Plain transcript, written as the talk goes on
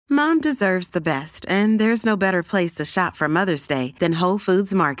Mom deserves the best, and there's no better place to shop for Mother's Day than Whole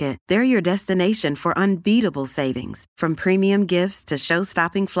Foods Market. They're your destination for unbeatable savings, from premium gifts to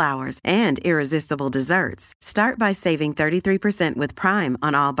show-stopping flowers and irresistible desserts. Start by saving 33% with Prime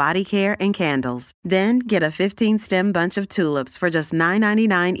on all body care and candles. Then get a 15-stem bunch of tulips for just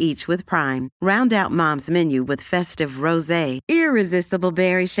 $9.99 each with Prime. Round out Mom's menu with festive rosé, irresistible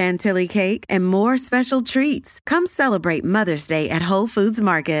berry chantilly cake, and more special treats. Come celebrate Mother's Day at Whole Foods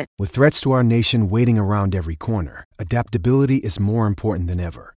Market. With threats to our nation waiting around every corner, adaptability is more important than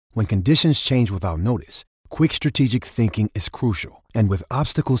ever. When conditions change without notice, quick strategic thinking is crucial. And with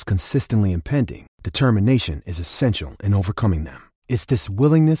obstacles consistently impending, determination is essential in overcoming them. It's this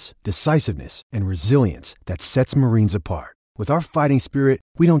willingness, decisiveness, and resilience that sets Marines apart. With our fighting spirit,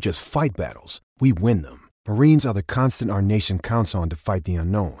 we don't just fight battles, we win them. Marines are the constant our nation counts on to fight the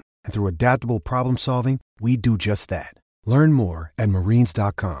unknown. And through adaptable problem solving, we do just that. Learn more at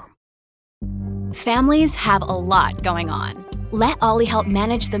marines.com. Families have a lot going on. Let Ollie help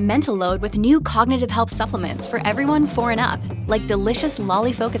manage the mental load with new cognitive help supplements for everyone 4 and up, like delicious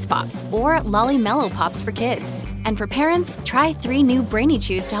Lolly Focus Pops or Lolly Mellow Pops for kids. And for parents, try 3 new Brainy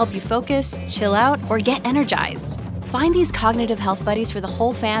Chews to help you focus, chill out, or get energized. Find these cognitive health buddies for the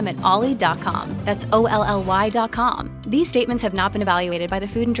whole fam at ollie.com. That's OLLY.com. These statements have not been evaluated by the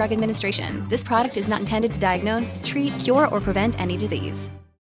Food and Drug Administration. This product is not intended to diagnose, treat, cure, or prevent any disease.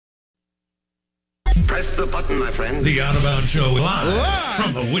 Press the button, my friend. The Out of Bounds Show live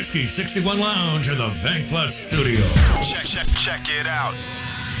from the Whiskey 61 Lounge in the Bank Plus studio. Check it out.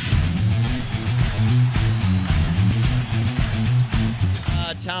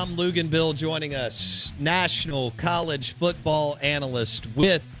 Tom Luginbill joining us, national college football analyst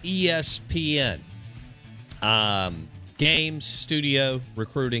with ESPN. Games, studio,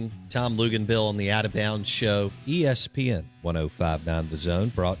 recruiting, Tom Luginbill on the Out of Bounds Show, ESPN 105.9 The Zone,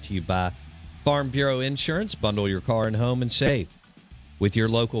 brought to you by Farm Bureau Insurance. Bundle your car and home and save with your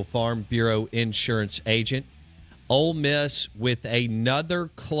local Farm Bureau Insurance agent. Ole Miss with another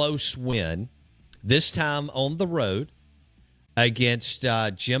close win, this time on the road, against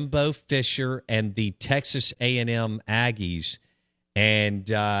Jimbo Fisher and the Texas A&M Aggies,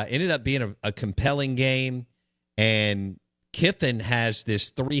 and ended up being a compelling game. And Kiffin has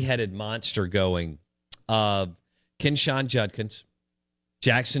this 3-headed monster going of Kenshawn Judkins,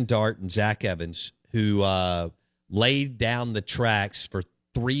 Jackson Dart, and Zach Evans, who laid down the tracks for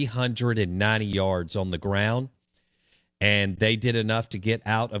 390 yards on the ground, and they did enough to get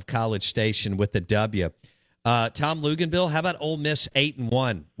out of College Station with a W. Tom Luginbill, how about Ole Miss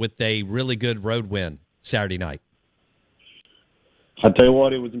 8-1 with a really good road win Saturday night? I'll tell you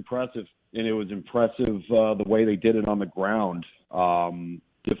what, it was impressive, and it was impressive the way they did it on the ground.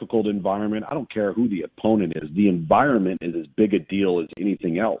 Difficult environment. I don't care who the opponent is. The environment is as big a deal as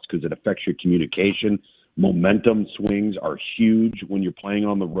anything else because it affects your communication. Momentum swings are huge when you're playing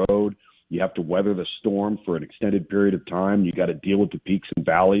on the road. You have to weather the storm for an extended period of time. You got to deal with the peaks and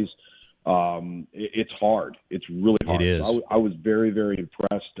valleys. It's hard. It's really hard. It is. I was very, very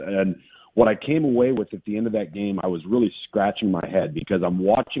impressed. And what I came away with at the end of that game, I was really scratching my head because I'm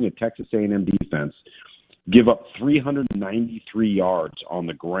watching a Texas A&M defense give up 393 yards on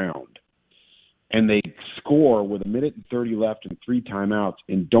the ground. And they score with 1:30 left and 3 timeouts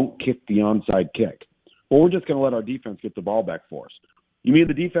and don't kick the onside kick. Well, we're just going to let our defense get the ball back for us. You mean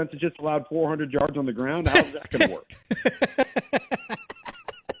the defense has just allowed 400 yards on the ground? How's that going to work?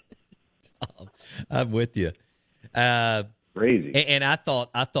 I'm with you. Crazy. And I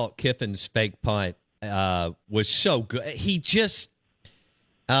thought Kiffin's fake punt was so good. He just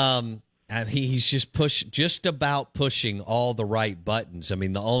he's just about pushing all the right buttons. I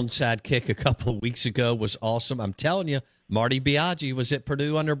mean, the onside kick a couple of weeks ago was awesome. I'm telling you, Marty Biaggi was at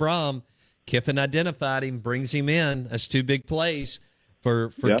Purdue under Brom. Kiffin identified him, brings him in. That's 2 big plays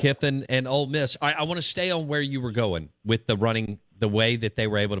for Kiffin and Ole Miss. I want to stay on where you were going with the running, the way that they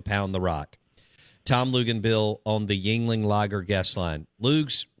were able to pound the rock. Tom Luginbill on the Yuengling Lager guest line.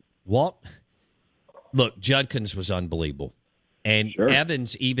 Lugs, what? Look, Judkins was unbelievable. And Sure.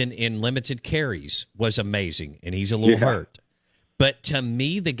 Evans, even in limited carries, was amazing, and he's a little hurt. But to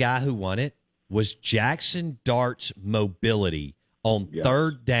me, the guy who won it was Jackson Dart's mobility on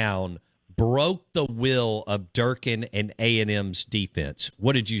third down, broke the will of Durkin and A&M's defense.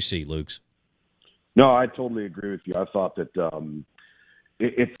 What did you see, Luke? No, I totally agree with you. I thought that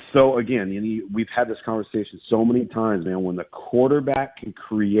it's so, again, we've had this conversation so many times, man. When the quarterback can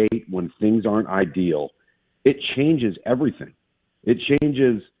create when things aren't ideal, it changes everything. It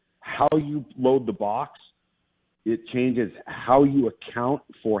changes how you load the box. It changes how you account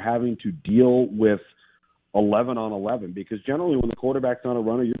for having to deal with 11 on 11, because generally when the quarterback's not a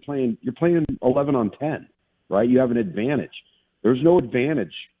runner, you're playing 11 on 10, right? You have an advantage. There's no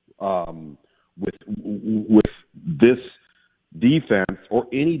advantage with this defense or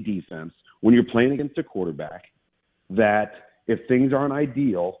any defense when you're playing against a quarterback that if things aren't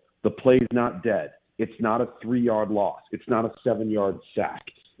ideal, the play's not dead. It's not a 3-yard loss. It's not a 7-yard sack.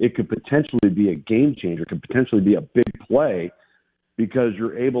 It could potentially be a game changer. It could potentially be a big play because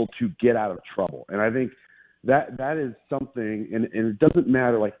you're able to get out of trouble. And I think that is something, and it doesn't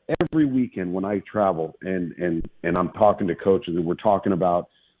matter, like every weekend when I travel and I'm talking to coaches and we're talking about,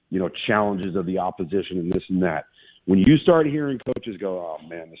 challenges of the opposition and this and that. When you start hearing coaches go, oh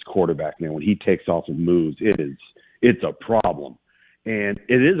man, this quarterback, man, when he takes off and moves, it's a problem. And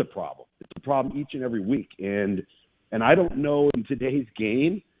it is a problem. It's a problem each and every week. And I don't know in today's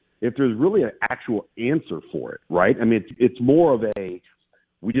game if there's really an actual answer for it, right? I mean, it's more of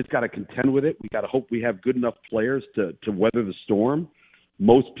we just got to contend with it. We got to hope we have good enough players to weather the storm.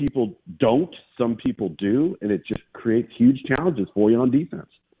 Most people don't. Some people do. And it just creates huge challenges for you on defense.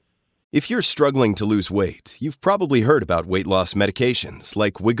 If you're struggling to lose weight, you've probably heard about weight loss medications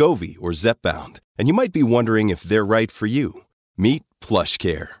like Wegovy or Zepbound, and you might be wondering if they're right for you. Meet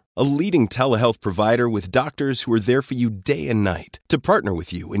PlushCare, a leading telehealth provider with doctors who are there for you day and night to partner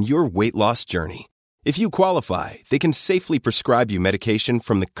with you in your weight loss journey. If you qualify, they can safely prescribe you medication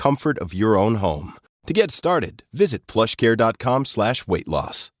from the comfort of your own home. To get started, visit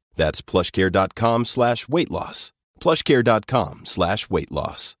plushcare.com/weight-loss. That's plushcare.com/weight-loss.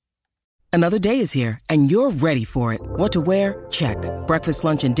 plushcare.com/weight-loss. Another day is here, and you're ready for it. What to wear? Check. Breakfast,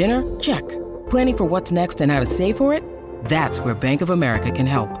 lunch, and dinner? Check. Planning for what's next and how to save for it? That's where Bank of America can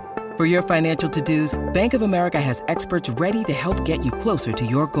help. For your financial to-dos, Bank of America has experts ready to help get you closer to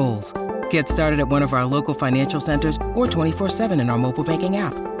your goals. Get started at one of our local financial centers or 24/7 in our mobile banking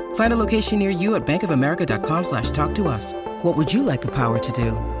app. Find a location near you at bankofamerica.com/talktous. What would you like the power to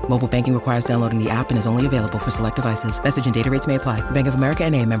do? Mobile banking requires downloading the app and is only available for select devices. Message and data rates may apply. Bank of America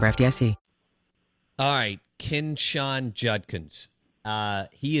NA, member FDIC. All right, Quinshon Judkins.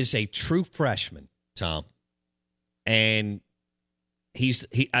 He is a true freshman, Tom. And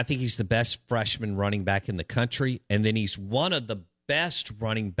I think he's the best freshman running back in the country. And then he's one of the best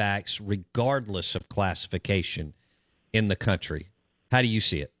running backs, regardless of classification, in the country. How do you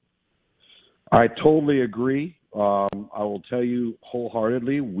see it? I totally agree. I will tell you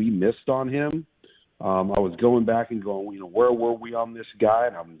wholeheartedly, we missed on him. I was going back and going, where were we on this guy?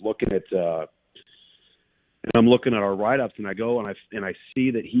 And I'm looking at our write-ups, and I go and I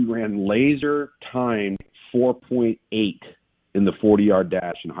see that he ran laser timed 4.8 in the 40-yard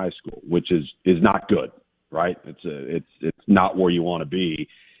dash in high school, which is not good, right? It's not where you want to be.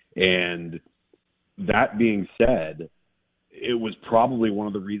 And that being said, it was probably one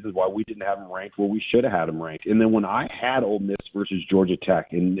of the reasons why we didn't have him ranked where we should have had him ranked. And then when I had Ole Miss versus Georgia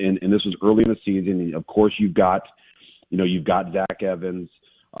Tech, and this was early in the season, and of course you've got Zach Evans.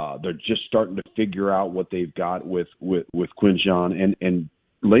 They're just starting to figure out what they've got with Quinshon. And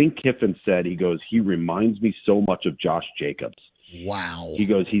Lane Kiffin said, he reminds me so much of Josh Jacobs. Wow. He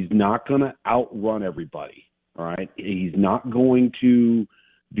goes, he's not going to outrun everybody. All right. He's not going to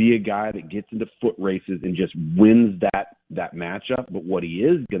be a guy that gets into foot races and just wins that matchup. But what he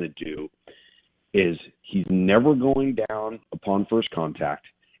is going to do is he's never going down upon first contact,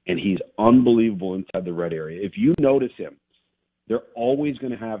 and he's unbelievable inside the red area. If you notice him, they're always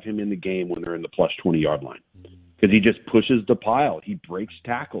going to have him in the game when they're in the plus 20-yard line because he just pushes the pile. He breaks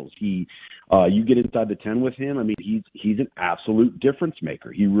tackles. You get inside the 10 with him. I mean, he's an absolute difference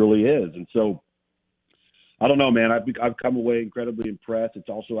maker. He really is. And so, I don't know, man. I've come away incredibly impressed. It's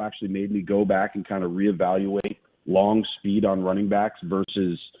also actually made me go back and kind of reevaluate long speed on running backs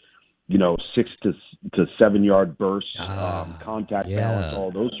versus, 6 to 7 yard bursts, contact balance,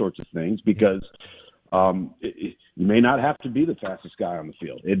 all those sorts of things, because you may not have to be the fastest guy on the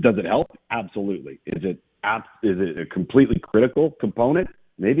field. Does it help? Absolutely. Is it a completely critical component?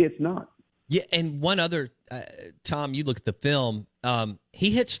 Maybe it's not. Yeah, and one other, Tom, you look at the film,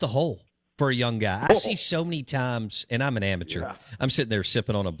 he hits the hole for a young guy. I see so many times, and I'm an amateur. Yeah. I'm sitting there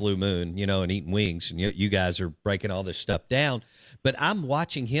sipping on a Blue Moon, and eating wings, and you guys are breaking all this stuff down. But I'm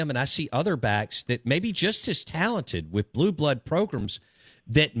watching him, and I see other backs that may be just as talented with blue blood programs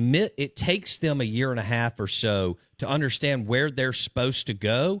that it takes them a year and a half or so to understand where they're supposed to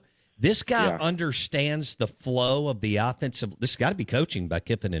go. This guy understands the flow of the offensive. This has got to be coaching by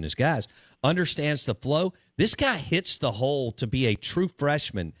Kiffin and his guys. Understands the flow. This guy hits the hole to be a true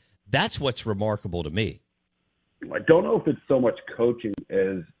freshman. That's what's remarkable to me. I don't know if it's so much coaching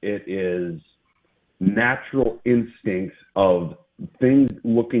as it is natural instincts of things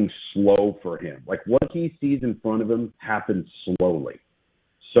looking slow for him. Like what he sees in front of him happens slowly.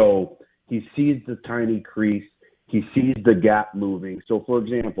 So he sees the tiny crease. He sees the gap moving. So, for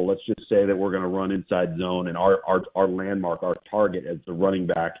example, let's just say that we're going to run inside zone, and our landmark, our target as the running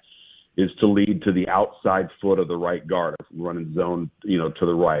back is to lead to the outside foot of the right guard. If we're running zone, to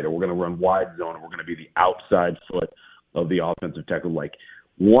the right, or we're going to run wide zone, and we're going to be the outside foot of the offensive tackle. Like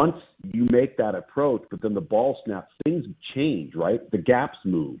once you make that approach, but then the ball snaps, things change, right? The gaps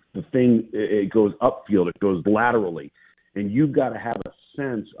move. The thing, it goes upfield, it goes laterally, and you've got to have a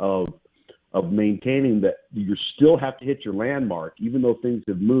sense of maintaining that you still have to hit your landmark, even though things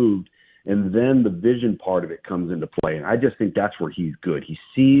have moved, and then the vision part of it comes into play. And I just think that's where he's good. He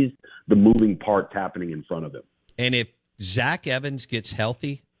sees the moving parts happening in front of him. And if Zach Evans gets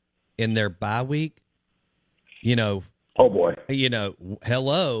healthy in their bye week, oh boy,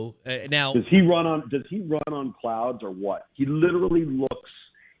 hello. Now, does he run on clouds or what? He literally looks.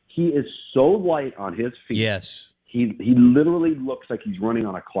 He is so light on his feet. Yes, he literally looks like he's running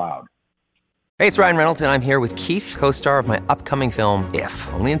on a cloud. Hey, it's Ryan Reynolds, and I'm here with Keith, co-star of my upcoming film, If,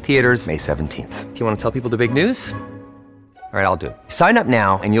 only in theaters May 17th. Do you want to tell people the big news? All right, I'll do it. Sign up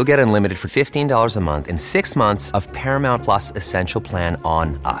now and you'll get unlimited for $15 a month and 6 months of Paramount Plus Essential Plan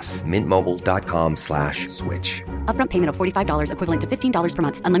on us. MintMobile.com/switch. Upfront payment of $45 equivalent to $15 per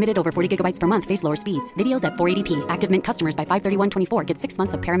month. Unlimited over 40 gigabytes per month. Face lower speeds. Videos at 480p. Active Mint customers by 531.24 get 6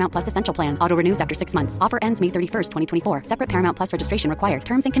 months of Paramount Plus Essential Plan. Auto renews after 6 months. Offer ends May 31st, 2024. Separate Paramount Plus registration required.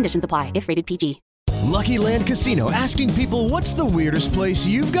 Terms and conditions apply if rated PG. Lucky Land Casino, asking people, what's the weirdest place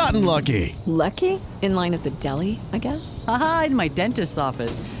you've gotten lucky? Lucky? In line at the deli, I guess? Aha, in my dentist's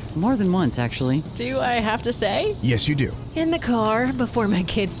office. More than once, actually. Do I have to say? Yes, you do. In the car before my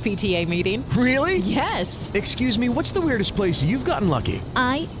kids' PTA meeting. Really? Yes. Excuse me, what's the weirdest place you've gotten lucky?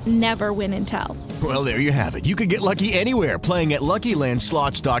 I never win and tell. Well, there you have it. You can get lucky anywhere, playing at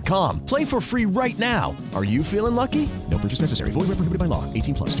LuckyLandSlots.com. Play for free right now. Are you feeling lucky? No purchase necessary. Void where prohibited by law.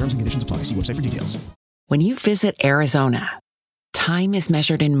 18+. Terms and conditions apply. See website for details. When you visit Arizona, time is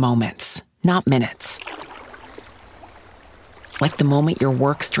measured in moments, not minutes. Like the moment your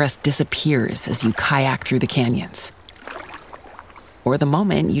work stress disappears as you kayak through the canyons. Or the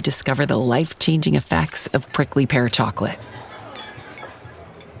moment you discover the life-changing effects of prickly pear chocolate.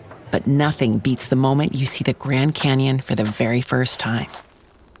 But nothing beats the moment you see the Grand Canyon for the very first time.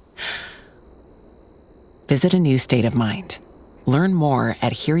 Visit a new state of mind. Learn more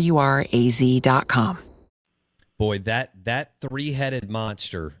at hereyouareaz.com. Boy, that three-headed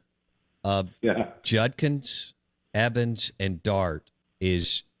monster of Judkins, Evans, and Dart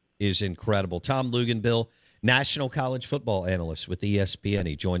is incredible. Tom Luginbill, national college football analyst with ESPN.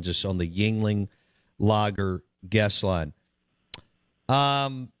 He joins us on the Yingling Lager guest line.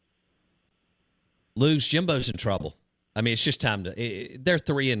 Lugs, Jimbo's in trouble. I mean, it's just time to. They're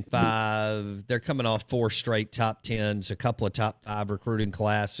 3-5. They're coming off 4 straight top 10s, a couple of top 5 recruiting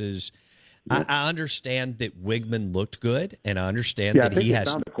classes. I understand that Wigman looked good, and I understand that he has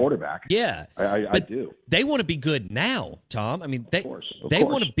found a quarterback. Yeah, I do. They want to be good now, Tom. I mean, they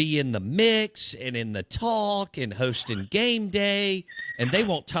want to be in the mix and in the talk and hosting game day, and they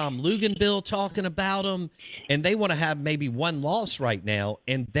want Tom Luginbill talking about them, and they want to have maybe one loss right now,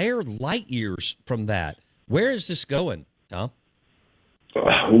 and they're light years from that. Where is this going, Tom?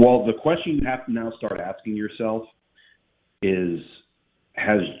 Well, the question you have to now start asking yourself is,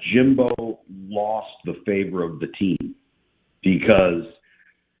 has Jimbo lost the favor of the team? Because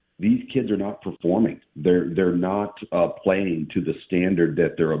these kids are not performing. They're not playing to the standard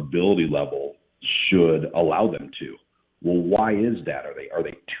that their ability level should allow them to. Well, why is that? Are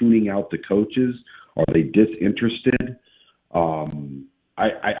they tuning out the coaches? Are they disinterested?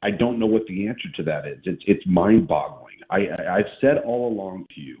 I don't know what the answer to that is. It's mind-boggling. I've said all along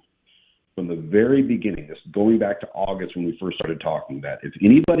to you, from the very beginning, this going back to August when we first started talking, that if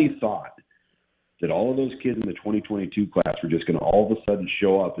anybody thought that all of those kids in the 2022 class were just going to all of a sudden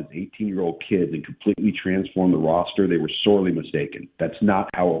show up as 18-year-old kids and completely transform the roster, they were sorely mistaken. That's not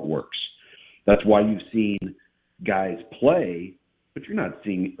how it works. That's why you've seen guys play, but you're not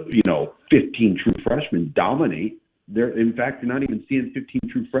seeing 15 true freshmen dominate. In fact, you're not even seeing 15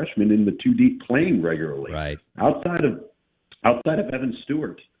 true freshmen in the 2 deep playing regularly. Right. Outside of Evan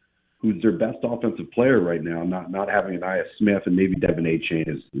Stewart, who's their best offensive player right now, not having Anaya Smith, and maybe Devin Achane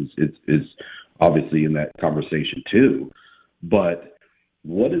is obviously in that conversation too. But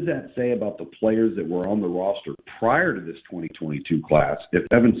what does that say about the players that were on the roster prior to this 2022 class? If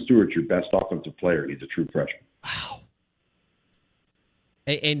Evan Stewart's your best offensive player, he's a true freshman. Wow.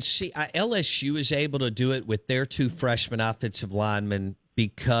 And see, LSU is able to do it with their 2 freshman offensive linemen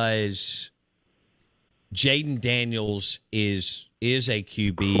because Jaden Daniels is a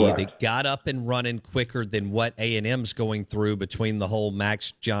QB Correct. that got up and running quicker than what A&M's going through between the whole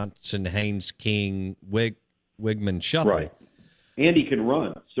Max Johnson, Haynes King, Wigman shuffle. Right. And he can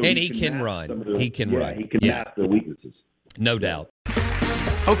run. So And he can run. He can run. He can mask the weaknesses. No doubt.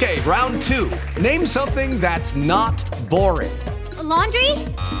 Okay, round 2. Name something that's not boring. A laundry?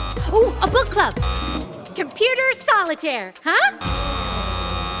 Ooh, a book club. Computer solitaire, huh?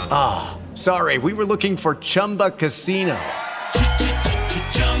 Ah, sorry, we were looking for Chumba Casino.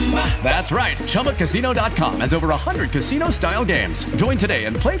 That's right, ChumbaCasino.com has over 100 casino-style games. Join today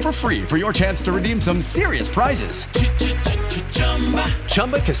and play for free for your chance to redeem some serious prizes.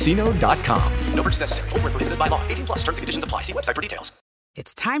 ChumbaCasino.com. No purchase necessary. Void where prohibited by law. 18+ terms and conditions apply. See website for details.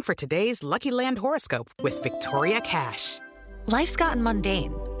 It's time for today's Lucky Land horoscope with Victoria Cash. Life's gotten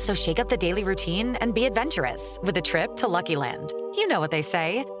mundane, so shake up the daily routine and be adventurous with a trip to Lucky Land. You know what they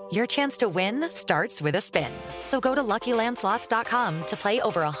say, your chance to win starts with a spin. So go to LuckyLandSlots.com to play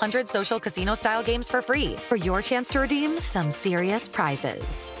over 100 social casino-style games for free for your chance to redeem some serious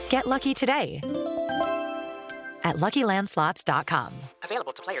prizes. Get lucky today at LuckyLandSlots.com.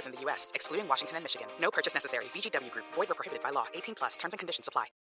 Available to players in the U.S., excluding Washington and Michigan. No purchase necessary. VGW Group. Void where prohibited by law. 18+ terms and conditions apply.